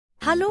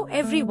Hello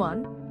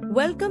everyone,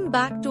 welcome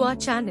back to our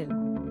channel.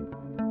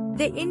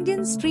 The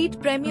Indian Street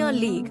Premier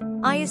League,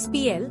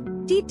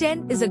 ISPL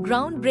T10 is a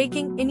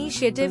groundbreaking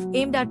initiative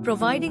aimed at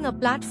providing a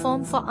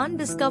platform for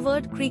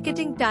undiscovered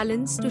cricketing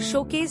talents to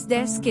showcase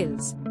their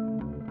skills.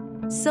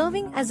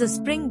 Serving as a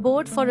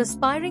springboard for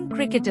aspiring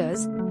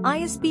cricketers,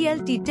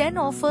 ISPL T10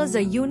 offers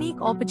a unique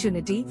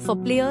opportunity for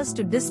players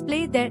to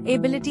display their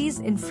abilities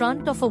in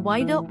front of a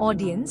wider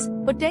audience,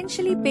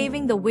 potentially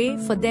paving the way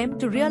for them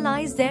to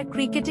realize their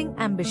cricketing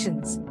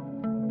ambitions.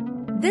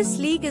 This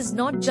league is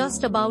not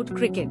just about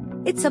cricket,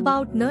 it's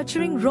about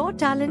nurturing raw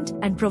talent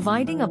and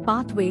providing a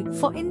pathway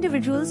for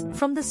individuals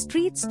from the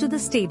streets to the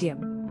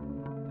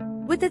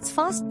stadium. With its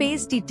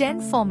fast-paced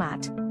T10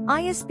 format,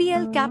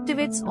 ISPL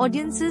captivates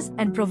audiences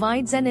and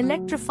provides an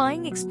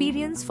electrifying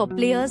experience for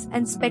players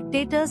and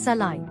spectators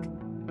alike.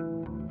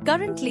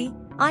 Currently,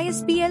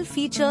 ISPL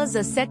features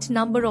a set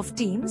number of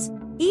teams,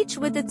 each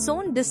with its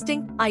own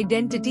distinct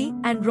identity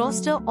and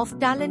roster of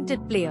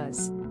talented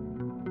players.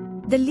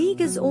 The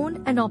league is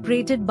owned and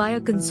operated by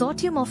a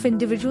consortium of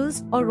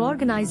individuals or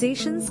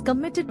organizations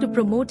committed to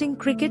promoting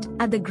cricket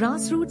at the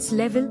grassroots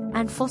level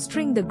and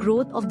fostering the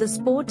growth of the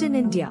sport in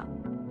India.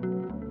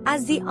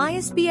 As the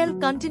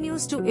ISPL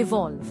continues to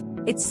evolve,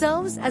 it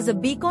serves as a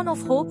beacon of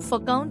hope for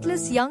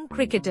countless young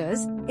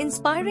cricketers,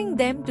 inspiring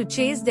them to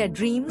chase their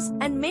dreams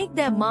and make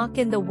their mark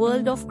in the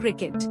world of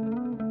cricket.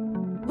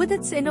 With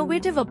its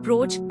innovative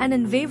approach and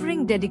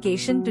unwavering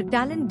dedication to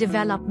talent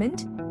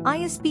development,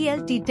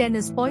 ISPL T10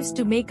 is poised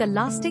to make a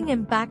lasting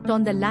impact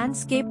on the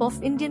landscape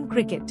of Indian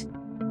cricket.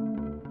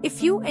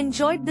 If you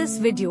enjoyed this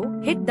video,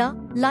 hit the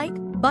like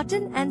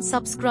button and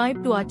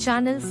subscribe to our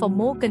channel for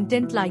more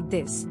content like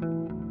this.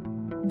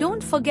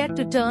 Don't forget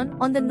to turn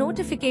on the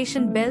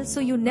notification bell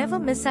so you never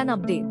miss an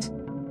update.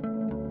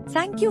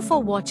 Thank you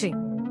for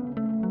watching.